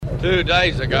2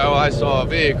 days ago, I saw a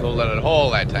vehicle that'd haul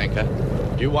that tanker.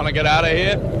 You want to get out of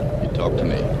here? You talk to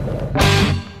me.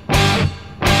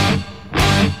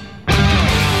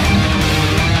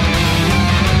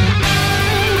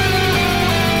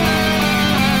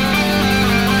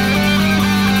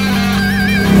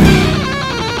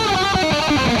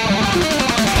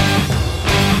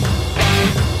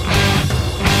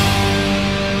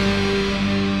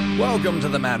 Welcome to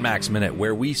the Mad Max Minute,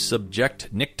 where we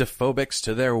subject nyctophobics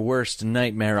to their worst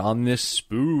nightmare on this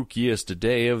spookiest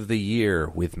day of the year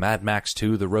with Mad Max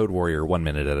 2 The Road Warrior, 1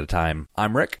 minute at a time.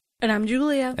 I'm Rick. And I'm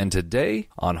Julia. And today,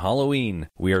 on Halloween,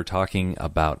 we are talking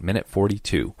about Minute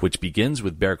 42, which begins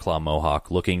with Bear Claw Mohawk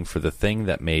looking for the thing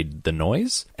that made the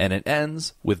noise, and it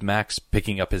ends with Max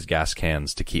picking up his gas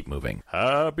cans to keep moving.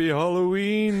 Happy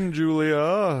Halloween,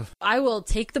 Julia! I will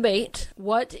take the bait.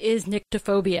 What is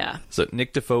nyctophobia? So,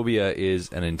 nyctophobia is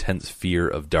an intense fear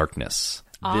of darkness.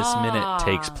 This minute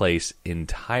takes place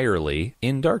entirely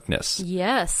in darkness.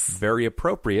 Yes. Very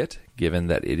appropriate, given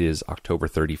that it is October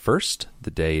 31st,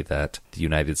 the day that the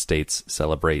United States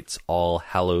celebrates All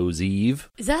Hallows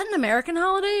Eve. Is that an American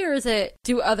holiday, or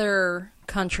do other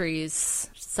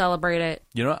countries celebrate it?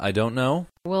 You know, I don't know.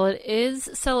 Well, it is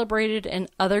celebrated in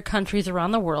other countries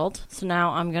around the world, so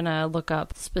now I'm going to look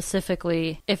up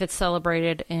specifically if it's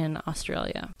celebrated in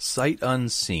Australia. Sight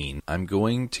unseen, I'm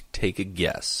going to take a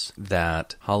guess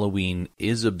that Halloween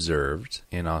is observed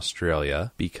in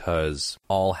Australia because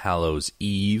All Hallows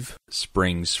Eve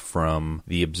springs from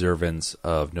the observance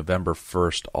of November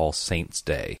 1st, All Saints'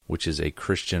 Day, which is a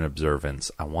Christian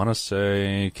observance. I want to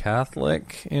say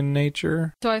Catholic in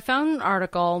nature. So I found an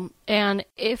article, and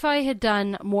if I had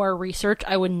done more research,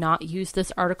 I would not use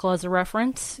this article as a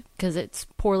reference because it's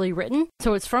poorly written.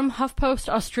 So it's from HuffPost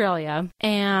Australia,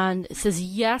 and it says,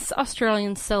 yes,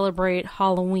 Australians celebrate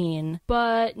Halloween,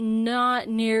 but not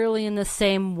nearly in the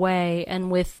same way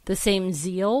and with the same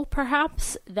zeal,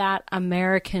 perhaps, that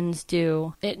Americans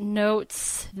do. It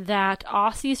notes that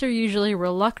Aussies are usually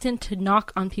reluctant to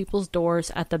knock on people's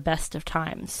doors at the best of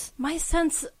times. My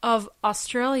sense of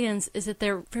Australians is that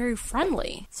they're very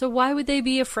friendly, so why would they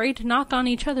be afraid to knock on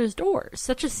each other's doors?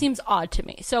 That just seems odd to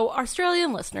me. So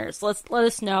Australian listeners, let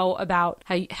us know about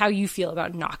how you feel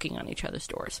about knocking on each other's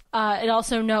doors. It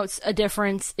also notes a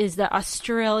difference is that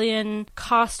Australian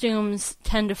costumes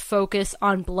tend to focus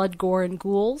on blood, gore, and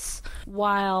ghouls,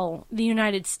 while the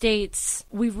United States,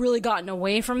 we've really gotten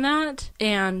away from that,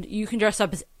 and you can dress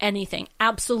up as anything,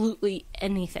 absolutely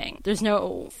anything. There's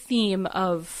no theme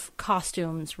of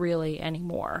costumes really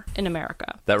anymore in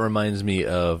America. That reminds me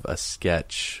of a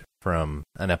sketch from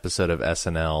an episode of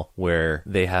SNL where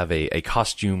they have a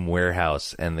costume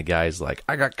warehouse and the guy's like,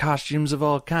 I got costumes of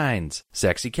all kinds.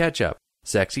 Sexy ketchup,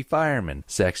 sexy fireman,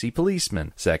 sexy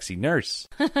policeman, sexy nurse,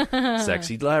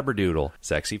 sexy labradoodle,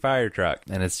 sexy fire truck.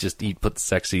 And it's just, he puts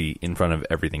sexy in front of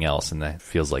everything else, and that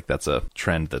feels like that's a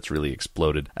trend that's really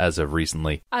exploded as of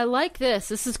recently. I like this.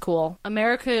 This is cool.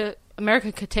 America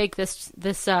could take this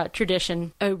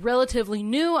tradition. A relatively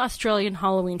new Australian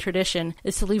Halloween tradition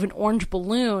is to leave an orange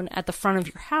balloon at the front of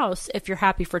your house if you're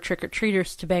happy for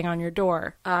trick-or-treaters to bang on your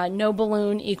door. No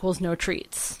balloon equals no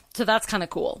treats. So that's kind of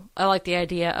cool. I like the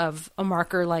idea of a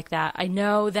marker like that. I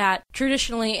know that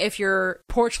traditionally if your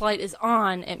porch light is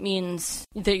on, it means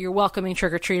that you're welcoming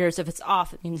trick-or-treaters. If it's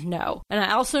off, it means no. And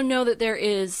I also know that there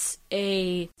is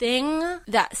a thing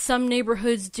that some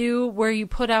neighborhoods do where you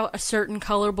put out a certain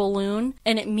color balloon,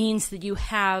 and it means that you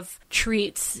have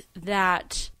treats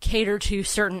that cater to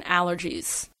certain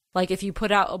allergies. Like if you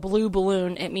put out a blue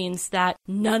balloon, it means that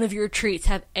none of your treats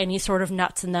have any sort of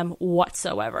nuts in them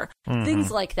whatsoever. Mm-hmm. Things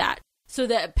like that. So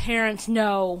that parents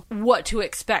know what to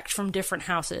expect from different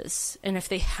houses. And if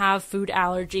they have food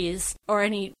allergies or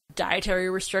any dietary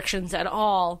restrictions at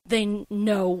all, they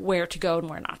know where to go and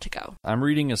where not to go. I'm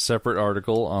reading a separate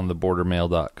article on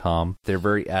thebordermail.com. They're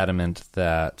very adamant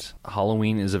that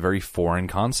Halloween is a very foreign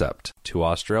concept to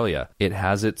Australia. It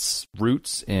has its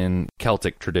roots in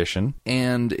Celtic tradition,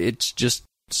 and it's just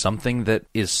something that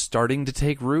is starting to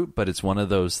take root, but it's one of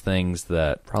those things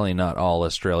that probably not all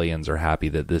Australians are happy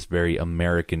that this very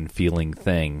American feeling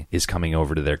thing is coming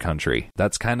over to their country.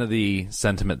 That's kind of the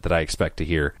sentiment that I expect to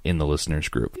hear in the listeners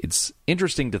group. It's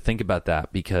interesting to think about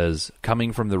that because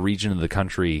coming from the region of the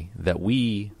country that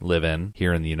we live in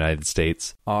here in the United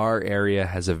States, our area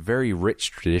has a very rich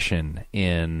tradition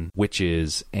in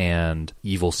witches and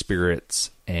evil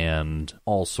spirits and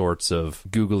all sorts of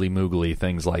googly-moogly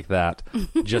things like that.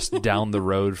 Just down the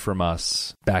road from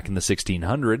us, back in the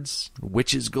 1600s,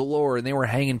 witches galore, and they were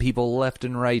hanging people left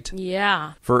and right.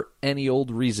 Yeah. For any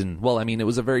old reason. Well, I mean, it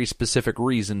was a very specific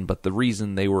reason, but the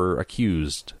reason they were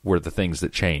accused were the things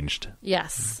that changed.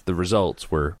 Yes. The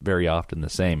results were very often the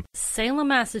same. Salem,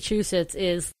 Massachusetts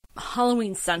is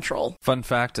Halloween Central. Fun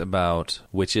fact about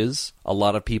witches, a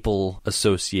lot of people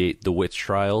associate the witch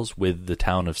trials with the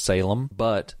town of Salem,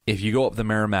 but if you go up the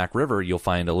Merrimack River, you'll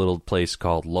find a little place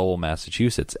called Lowell,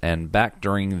 Massachusetts, and back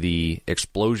during the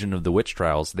explosion of the witch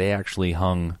trials, they actually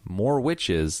hung more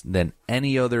witches than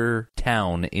any other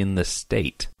town in the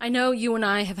state. I know you and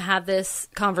I have had this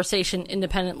conversation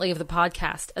independently of the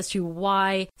podcast as to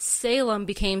why Salem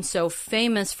became so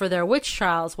famous for their witch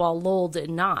trials while Lowell did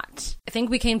not. I think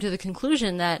we came to the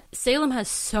conclusion that Salem has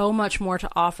so much more to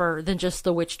offer than just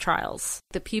the witch trials.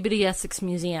 The Peabody Essex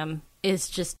Museum is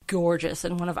just gorgeous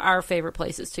and one of our favorite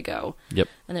places to go. Yep.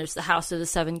 And there's the House of the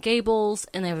Seven Gables,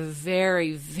 and they have a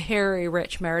very, very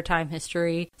rich maritime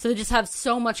history. So they just have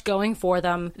so much going for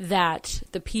them that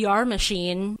the PR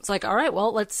machine is like, all right,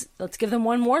 well, let's give them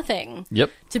one more thing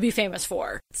to be famous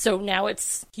for. So now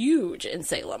it's huge in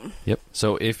Salem. Yep.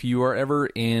 So if you are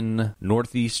ever in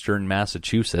northeastern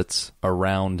Massachusetts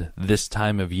around this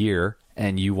time of year,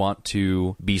 and you want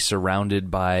to be surrounded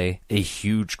by a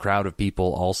huge crowd of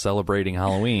people all celebrating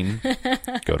Halloween,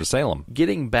 go to Salem.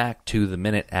 Getting back to the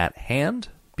minute at hand,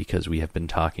 because we have been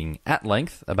talking at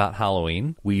length about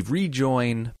Halloween, we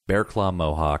rejoin Bearclaw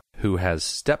Mohawk, who has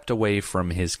stepped away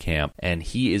from his camp, and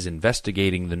he is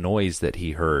investigating the noise that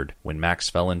he heard when Max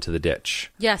fell into the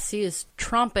ditch. Yes, he is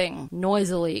tromping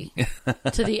noisily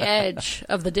to the edge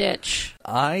of the ditch.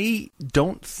 I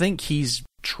don't think he's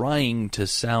trying to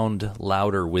sound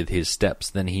louder with his steps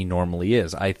than he normally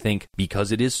is. I think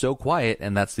because it is so quiet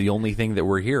and that's the only thing that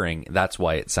we're hearing, that's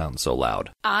why it sounds so loud.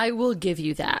 I will give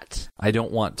you that. I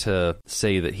don't want to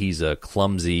say that he's a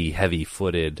clumsy,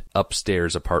 heavy-footed,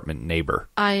 upstairs apartment neighbor.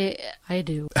 I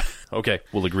do. Okay,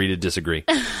 we'll agree to disagree.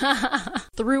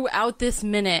 Throughout this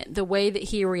minute, the way that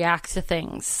he reacts to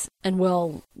things, and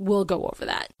we'll go over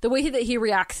that. The way that he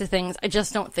reacts to things, I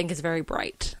just don't think is very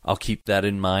bright. I'll keep that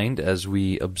in mind as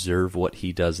we observe what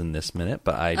he does in this minute,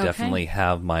 but I definitely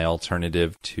have my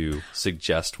alternative to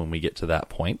suggest when we get to that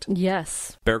point.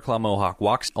 Yes. Bearclaw Mohawk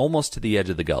walks almost to the edge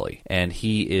of the gully, and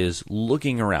he is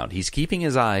looking around. He's keeping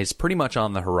his eyes pretty much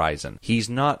on the horizon. He's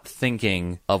not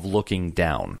thinking of looking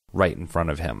down right in front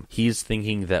of him. He's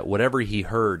thinking that whatever he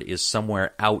heard is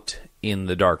somewhere out in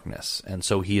the darkness, and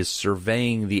so he is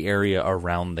surveying the area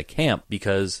around the camp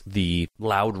because the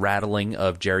loud rattling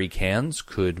of jerry cans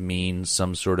could mean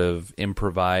some sort of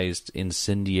improvised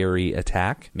incendiary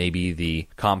attack. Maybe the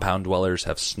compound dwellers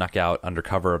have snuck out under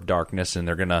cover of darkness and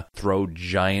they're gonna throw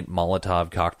giant Molotov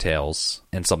cocktails,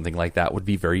 and something like that would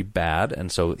be very bad,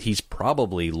 and so he's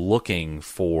probably looking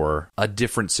for a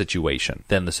different situation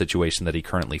than the situation that he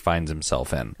currently finds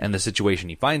himself in. And the situation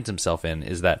he finds himself in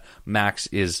is that Max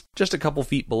is just a couple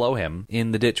feet below him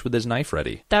in the ditch with his knife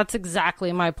ready. That's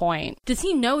exactly my point. Does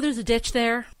he know there's a ditch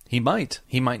there? He might.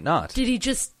 He might not. Did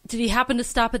he happen to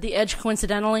stop at the edge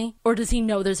coincidentally? Or does he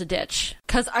know there's a ditch?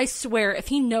 Because I swear, if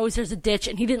he knows there's a ditch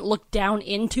and he didn't look down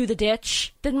into the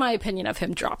ditch, then my opinion of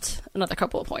him dropped another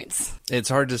couple of points. It's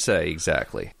hard to say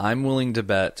exactly. I'm willing to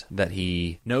bet that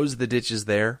he knows the ditch is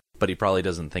there, but he probably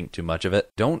doesn't think too much of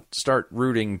it. Don't start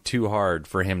rooting too hard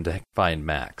for him to find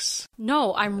Max.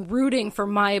 No, I'm rooting for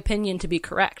my opinion to be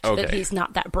correct, that he's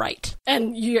not that bright.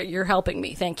 And you're helping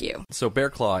me, thank you. So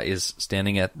Bearclaw is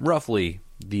standing at roughly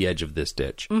the edge of this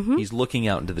ditch. Mm-hmm. He's looking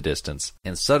out into the distance,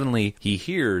 and suddenly he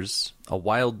hears a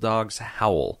wild dog's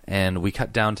howl. And we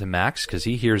cut down to Max because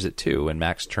he hears it too, and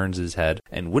Max turns his head,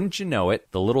 and wouldn't you know it,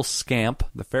 the little scamp,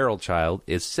 the feral child,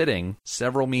 is sitting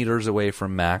several meters away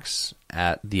from Max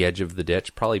at the edge of the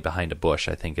ditch, probably behind a bush,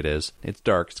 I think it is. It's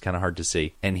dark, it's kind of hard to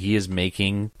see. And he is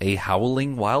making a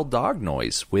howling wild dog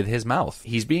noise with his mouth.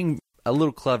 He's being a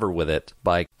little clever with it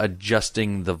by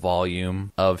adjusting the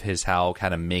volume of his howl,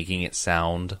 kind of making it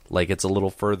sound like it's a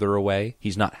little further away.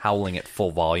 He's not howling at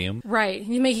full volume. Right.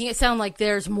 He's making it sound like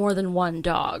there's more than one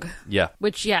dog. Yeah.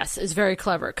 Which, yes, is very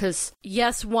clever, because,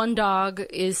 yes, one dog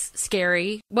is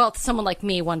scary. Well, to someone like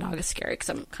me, one dog is scary, because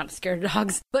I'm kind of scared of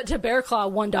dogs. But to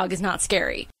Bearclaw, one dog is not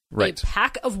scary. Right. A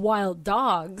pack of wild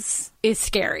dogs is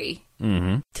scary.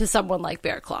 to someone like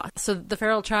Bear Claw. So the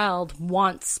feral child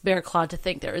wants Bear Claw to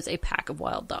think there is a pack of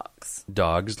wild dogs.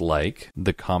 Dogs like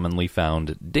the commonly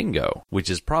found dingo, which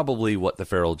is probably what the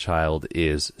feral child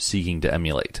is seeking to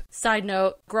emulate. Side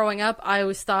note, growing up, I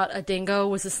always thought a dingo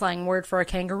was a slang word for a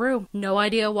kangaroo. No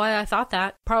idea why I thought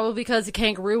that. Probably because a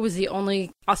kangaroo was the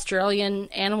only Australian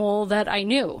animal that I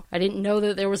knew. I didn't know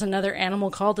that there was another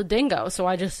animal called a dingo, so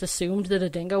I just assumed that a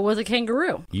dingo was a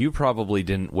kangaroo. You probably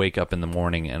didn't wake up in the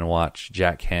morning and watch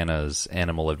Jack Hanna's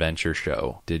Animal Adventure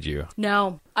show, did you?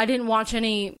 No, I didn't watch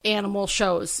any animal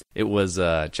shows. It was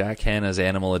Jack Hanna's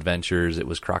Animal Adventures, it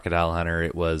was Crocodile Hunter,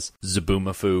 it was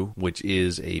Zaboomafoo, which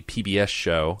is a PBS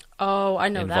show. Oh, I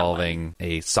know that one. Involving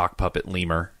a sock puppet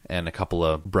lemur and a couple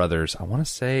of brothers. I want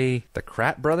to say the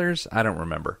Krat brothers? I don't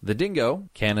remember. The dingo,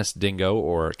 Canis dingo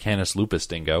or Canis lupus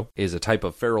dingo, is a type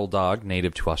of feral dog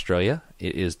native to Australia.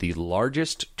 It is the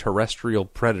largest terrestrial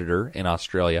predator in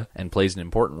Australia and plays an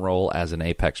important role as an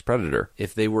apex predator.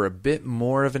 If they were a bit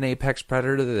more of an apex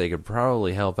predator, they could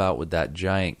probably help out with that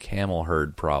giant camel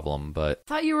herd problem, but... I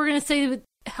thought you were going to say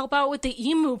help out with the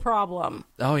emu problem.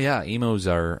 Oh yeah, emus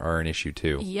are an issue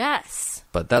too. Yes.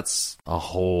 But that's a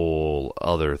whole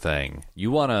other thing.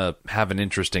 You want to have an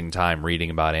interesting time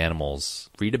reading about animals,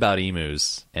 read about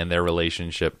emus and their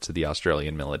relationship to the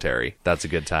Australian military. That's a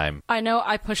good time. I know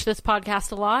I push this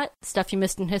podcast a lot. Stuff you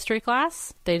missed in history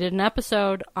class. They did an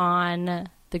episode on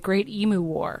the Great Emu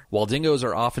War. While dingoes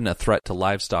are often a threat to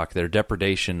livestock, their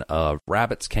depredation of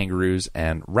rabbits, kangaroos,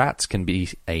 and rats can be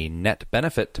a net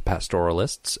benefit to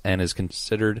pastoralists and is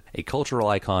considered a cultural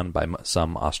icon by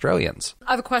some Australians.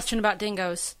 I have a question about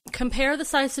dingoes. Compare the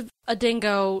size of a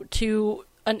dingo to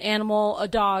an animal, a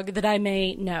dog that I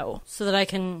may know, so that I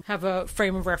can have a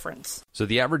frame of reference. So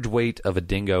the average weight of a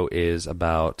dingo is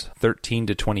about 13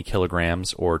 to 20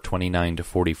 kilograms or 29 to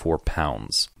 44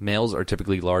 pounds. Males are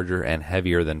typically larger and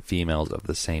heavier than females of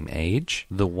the same age.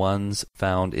 The ones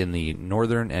found in the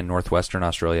northern and northwestern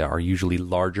Australia are usually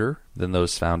larger than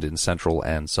those found in central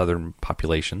and southern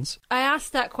populations. I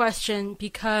asked that question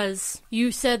because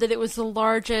you said that it was the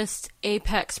largest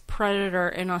apex predator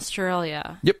in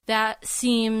Australia. Yep. That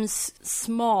seems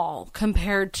small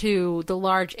compared to the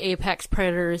large apex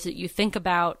predators that you think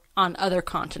about on other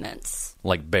continents.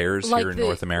 Like bears like here in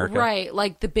North America? Right,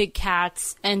 like the big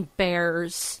cats and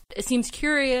bears. It seems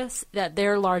curious that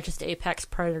their largest apex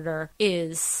predator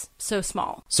is so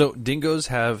small. So dingoes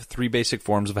have three basic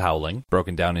forms of howling,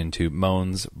 broken down into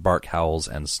moans, bark howls,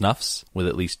 and snuffs, with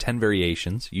at least 10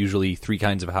 variations. Usually 3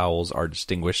 kinds of howls are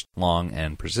distinguished: long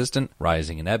and persistent,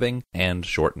 rising and ebbing, and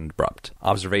short and abrupt.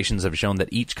 Observations have shown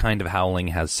that each kind of howling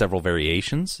has several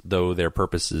variations, though their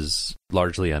purpose is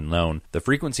largely unknown. The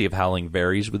frequency of howling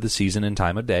varies with the season and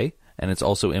time of day, and it's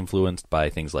also influenced by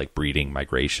things like breeding,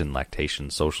 migration, lactation,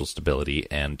 social stability,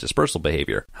 and dispersal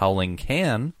behavior. Howling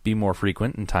can be more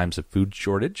frequent in times of food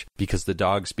shortage because the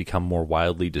dogs become more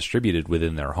widely distributed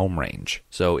within their home range.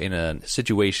 So in a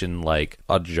situation like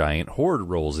a giant horde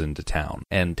rolls into town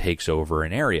and takes over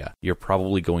an area, you're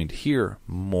probably going to hear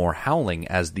more howling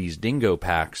as these dingo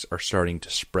packs are starting to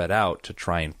spread out to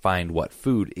try and find what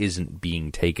food isn't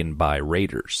being taken by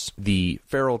raiders. The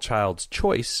feral child's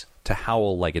choice to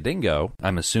howl like a dingo,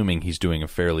 I'm assuming he's doing a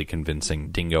fairly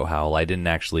convincing dingo howl. I didn't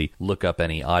actually look up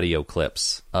any audio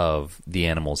clips of the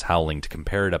animals howling to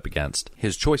compare it up against.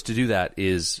 His choice to do that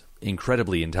is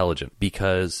incredibly intelligent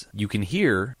because you can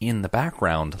hear in the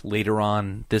background later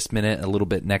on this minute, a little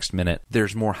bit next minute,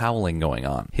 there's more howling going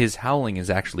on. His howling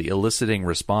is actually eliciting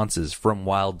responses from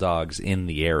wild dogs in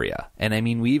the area. And I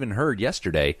mean, we even heard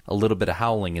yesterday a little bit of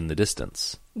howling in the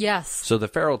distance. Yes. So the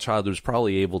feral child was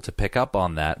probably able to pick up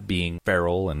on that, being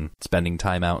feral and spending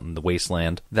time out in the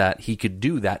wasteland, that he could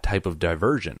do that type of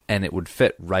diversion, and it would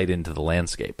fit right into the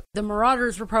landscape. The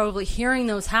marauders were probably hearing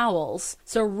those howls,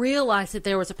 so realized that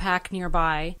there was a pack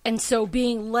nearby, and so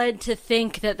being led to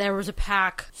think that there was a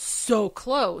pack so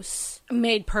close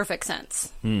made perfect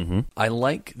sense. I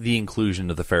like the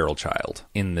inclusion of the feral child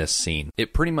in this scene.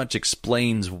 It pretty much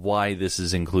explains why this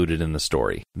is included in the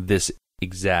story. This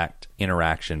exact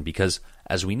interaction, because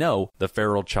as we know, the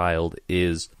feral child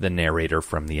is the narrator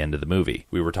from the end of the movie.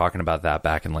 We were talking about that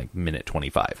back in like minute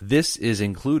 25. This is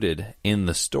included in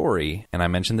the story, and I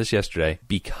mentioned this yesterday,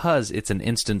 because it's an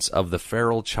instance of the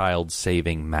feral child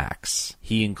saving Max.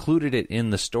 He included it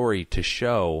in the story to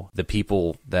show the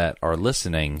people that are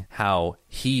listening how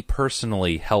he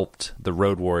personally helped the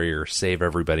road warrior save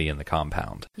everybody in the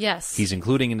compound. Yes. He's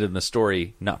including it in the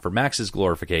story not for Max's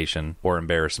glorification or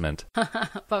embarrassment,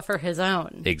 but for his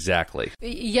own. Exactly.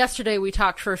 Yesterday we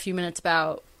talked for a few minutes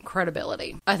about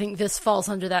credibility. I think this falls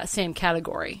under that same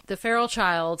category. The feral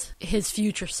child, his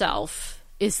future self,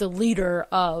 is the leader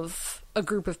of a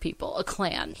group of people, a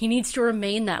clan. He needs to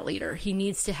remain that leader. He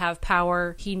needs to have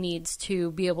power. He needs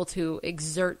to be able to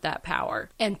exert that power.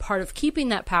 And part of keeping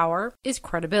that power is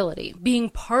credibility. Being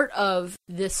part of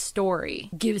this story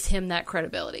gives him that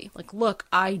credibility. Like, look,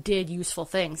 I did useful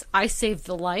things. I saved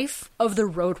the life of the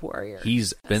road warrior.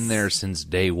 He's been there since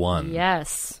day one.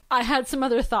 Yes. I had some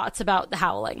other thoughts about the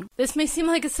Howling. This may seem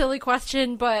like a silly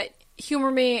question, but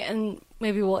humor me and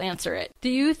maybe we'll answer it. Do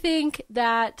you think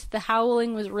that the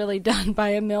Howling was really done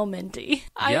by Emil Minty?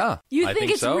 You think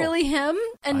it's so. really him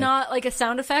and not like a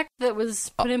sound effect that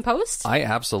was put in post? I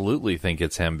absolutely think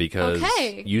it's him because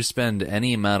you spend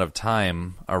any amount of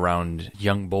time around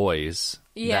young boys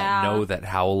that know that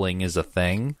howling is a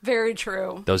thing. Very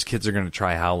true. Those kids are going to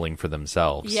try howling for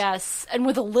themselves. Yes, and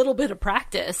with a little bit of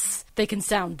practice, they can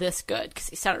sound this good because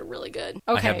he sounded really good.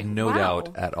 Okay, I have no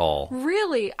doubt at all.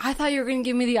 Really? I thought you were going to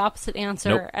give me the opposite answer,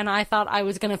 Nope. and I thought I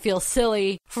was going to feel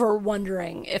silly for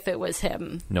wondering if it was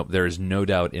him. Nope, there is no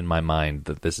doubt in my mind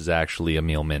that this is actually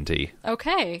Emil Minty.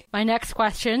 Okay, my next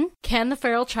question. Can the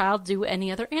feral child do any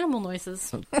other animal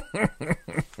noises?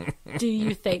 Do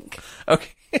you think? Okay.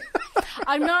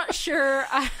 I'm not sure.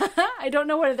 I don't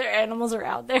know what other animals are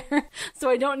out there, so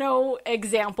I don't know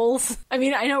examples. I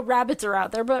mean, I know rabbits are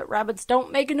out there, but rabbits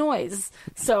don't make a noise,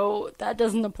 so that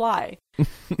doesn't apply.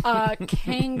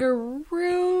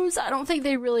 Kangaroos, I don't think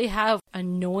they really have a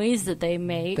noise that they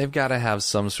make. They've got to have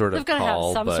some sort of They've got to call,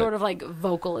 have some but sort of like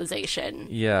vocalization.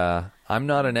 yeah, I'm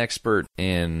not an expert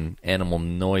in animal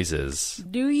noises.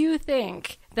 Do you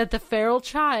think that the feral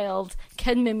child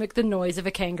can mimic the noise of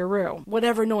a kangaroo,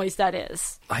 whatever noise that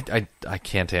is? I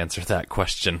can't answer that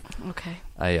question. Okay.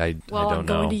 I Well, don't I'm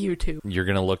going know. to YouTube. You're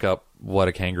going to look up what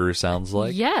a kangaroo sounds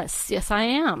like? Yes, I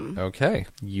am. Okay,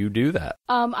 you do that.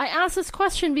 I asked this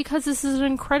question because this is an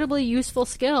incredibly useful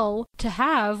skill to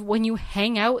have when you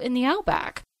hang out in the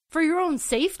outback for your own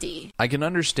safety. I can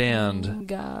understand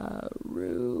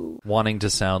Kangaroo. wanting to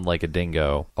sound like a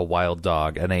dingo, a wild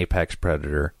dog, an apex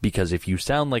predator, because if you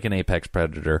sound like an apex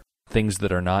predator, things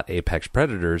that are not apex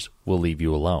predators will leave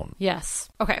you alone. Yes.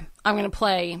 Okay, I'm going to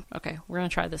play. Okay, we're going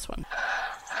to try this one.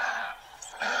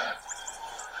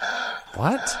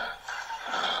 What?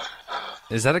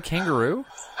 Is that a kangaroo?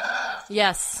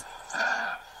 Yes.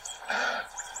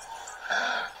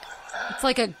 It's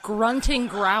like a grunting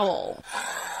growl.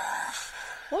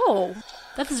 Whoa,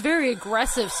 that is very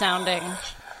aggressive sounding.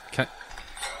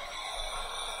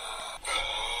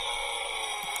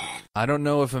 I don't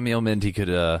know if Emil Minty could,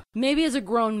 Maybe as a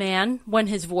grown man, when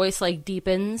his voice like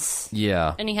deepens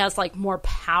yeah. and he has like more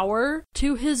power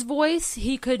to his voice,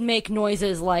 he could make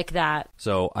noises like that.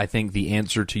 So I think the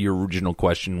answer to your original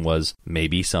question was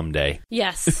maybe someday.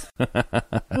 Yes.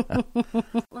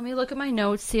 Let me look at my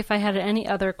notes, see if I had any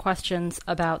other questions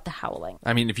about The Howling.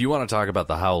 I mean, if you want to talk about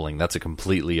The Howling, that's a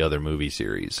completely other movie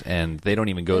series, and they don't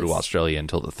even go to Australia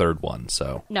until the third one,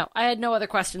 so... No, I had no other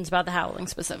questions about The Howling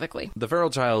specifically. The feral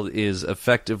child is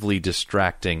effectively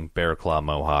distracting Bear Claw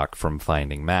Mohawk from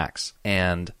finding Max.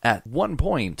 And at one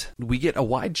point, we get a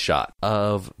wide shot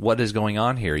of what is going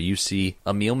on here. You see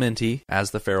Emil Minty as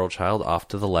the feral child off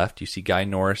to the left. You see Guy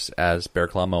Norris as Bear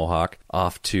Claw Mohawk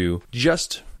off to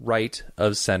just right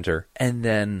of center, and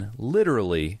then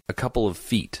literally a couple of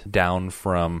feet down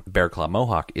from Bear Claw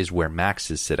Mohawk is where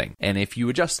Max is sitting. And if you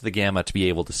adjust the gamma to be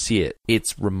able to see it,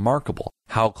 it's remarkable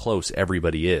how close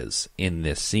everybody is in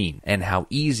this scene, and how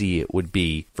easy it would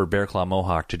be for Bear Claw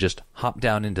Mohawk to just hop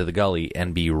down into the gully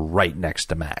and be right next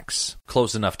to Max.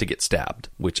 Close enough to get stabbed,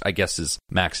 which I guess is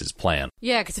Max's plan.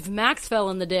 Yeah, because if Max fell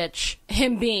in the ditch,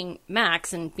 him being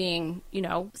Max and being, you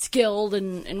know, skilled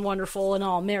and wonderful and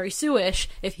all Mary Sue-ish,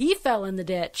 if he fell in the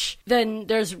ditch, then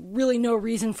there's really no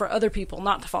reason for other people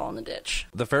not to fall in the ditch.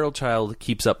 The feral child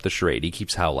keeps up the charade. He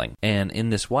keeps howling. And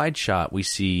in this wide shot, we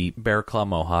see Bear Claw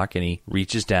Mohawk, and he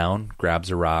reaches down, grabs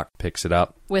a rock, picks it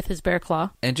up, With his bear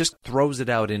claw. and just throws it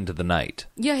out into the night,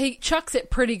 Yeah, he chucks it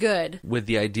pretty good. with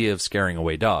the idea of scaring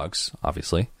away dogs,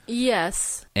 obviously.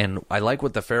 Yes. And I like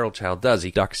what the feral child does. He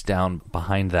ducks down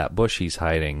behind that bush he's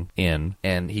hiding in,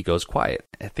 and he goes quiet.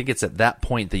 I think it's at that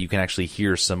point that you can actually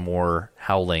hear some more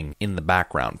howling in the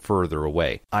background further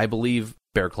away. I believe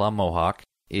Bear Claw Mohawk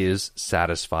is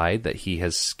satisfied that he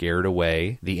has scared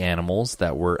away the animals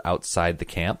that were outside the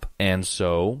camp. And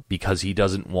so, because he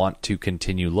doesn't want to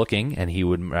continue looking and he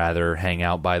would rather hang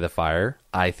out by the fire,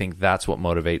 I think that's what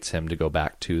motivates him to go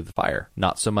back to the fire.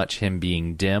 Not so much him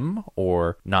being dim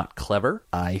or not clever.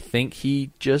 I think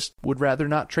he just would rather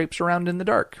not traipse around in the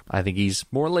dark. I think he's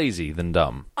more lazy than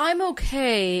dumb. I'm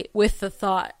okay with the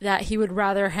thought that he would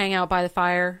rather hang out by the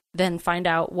fire then find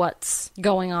out what's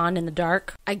going on in the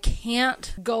dark. I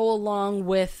can't go along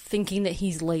with thinking that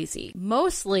he's lazy.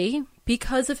 Mostly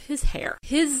because of his hair.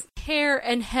 His hair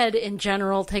and head in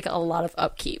general take a lot of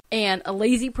upkeep, and a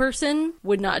lazy person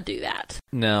would not do that.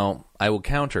 Now, I will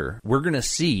counter. We're going to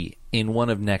see in one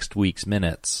of next week's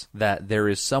minutes that there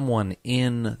is someone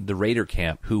in the Raider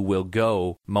camp who will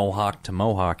go mohawk to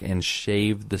mohawk and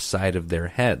shave the side of their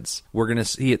heads. We're going to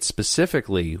see it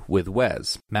specifically with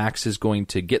Wes. Max is going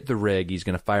to get the rig, he's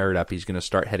going to fire it up, he's going to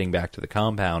start heading back to the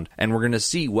compound, and we're going to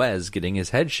see Wes getting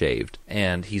his head shaved,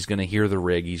 and he's going to hear the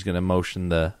rig, he's going to motion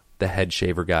the head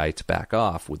shaver guy to back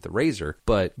off with the razor.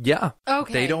 But yeah,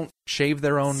 they don't shave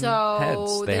their own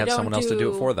heads. They have someone else to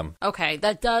do it for them. Okay,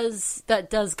 that does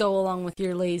go along with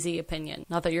your lazy opinion.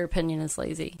 Not that your opinion is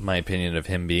lazy. My opinion of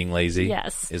him being lazy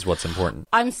is what's important.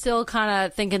 I'm still kind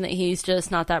of thinking that he's just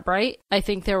not that bright. I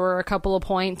think there were a couple of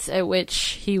points at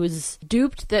which he was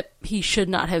duped that he should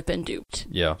not have been duped.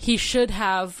 Yeah. He should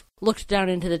have looked down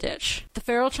into the ditch. The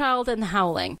feral child and the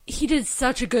howling. He did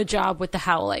such a good job with the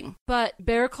howling. But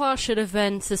Bearclaw should have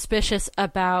been suspicious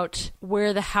about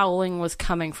where the howling was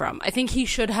coming from. I think he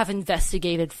should have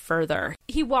investigated further.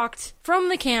 He walked from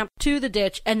the camp to the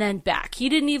ditch and then back. He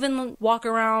didn't even walk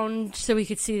around so he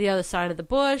could see the other side of the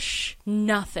bush.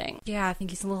 Nothing. Yeah, I think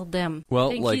he's a little dim.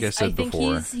 Well, like I said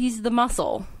before, he's the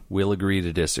muscle. We'll agree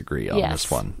to disagree on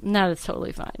this one. No, that's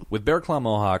totally fine. With Bearclaw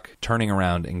Mohawk turning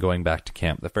around and going back to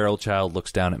camp, the feral child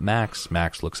looks down at Max.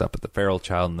 Max looks up at the feral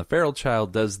child, and the feral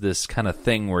child does this kind of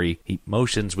thing where he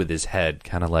motions with his head,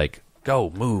 kind of like, go,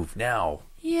 move, now.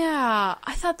 Yeah,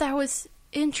 I thought that was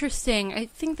interesting. I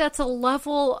think that's a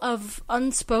level of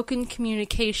unspoken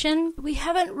communication we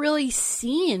haven't really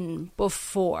seen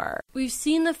before. We've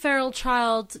seen the feral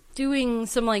child doing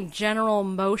some general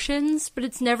motions, but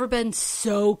it's never been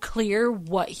so clear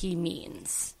what he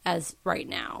means as right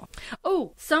now.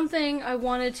 Oh, something I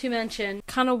wanted to mention,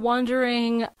 kind of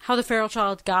wondering how the feral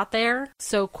child got there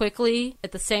so quickly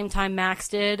at the same time Max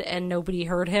did and nobody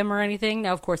heard him or anything.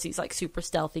 Now, of course, he's super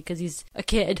stealthy because he's a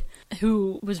kid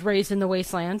who was raised in the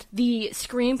wasteland. The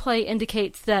screenplay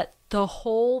indicates that the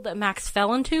hole that Max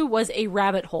fell into was a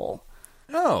rabbit hole.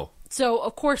 Oh. So,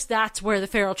 of course, that's where the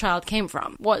feral child came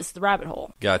from, was the rabbit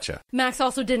hole. Gotcha. Max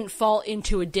also didn't fall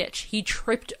into a ditch. He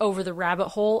tripped over the rabbit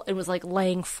hole and was,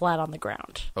 laying flat on the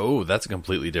ground. Oh, that's a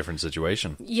completely different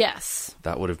situation. Yes.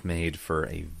 That would have made for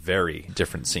a very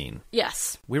different scene.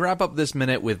 Yes. We wrap up this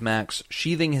minute with Max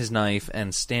sheathing his knife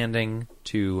and standing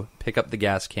to pick up the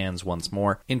gas cans once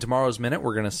more. In tomorrow's minute,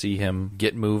 we're going to see him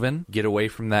get moving, get away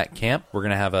from that camp. We're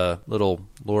going to have a little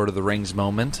Lord of the Rings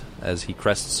moment as he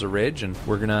crests a ridge, and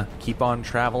we're going to keep on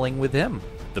traveling with him.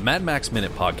 The Mad Max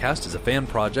Minute podcast is a fan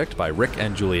project by Rick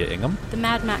and Julia Ingham. The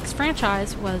Mad Max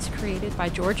franchise was created by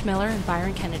George Miller and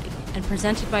Byron Kennedy and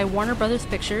presented by Warner Brothers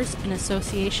Pictures in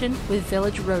association with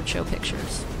Village Roadshow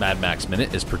Pictures. Mad Max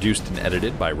Minute is produced and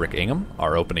edited by Rick Ingham.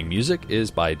 Our opening music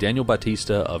is by Daniel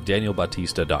Bautista of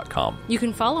danielbautista.com. You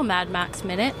can follow Mad Max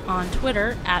Minute on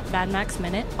Twitter at Mad Max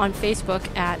Minute, on Facebook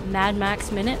at Mad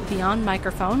Max Minute Beyond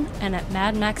Microphone, and at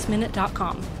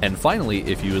madmaxminute.com. And finally,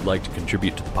 if you would like to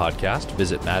contribute to the podcast,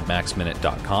 visit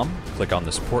madmaxminute.com, click on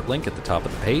the support link at the top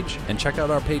of the page, and check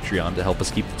out our Patreon to help us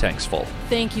keep the tanks full.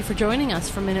 Thank you for joining us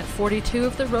for minute 42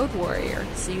 of The Road Warrior.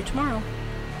 See you tomorrow.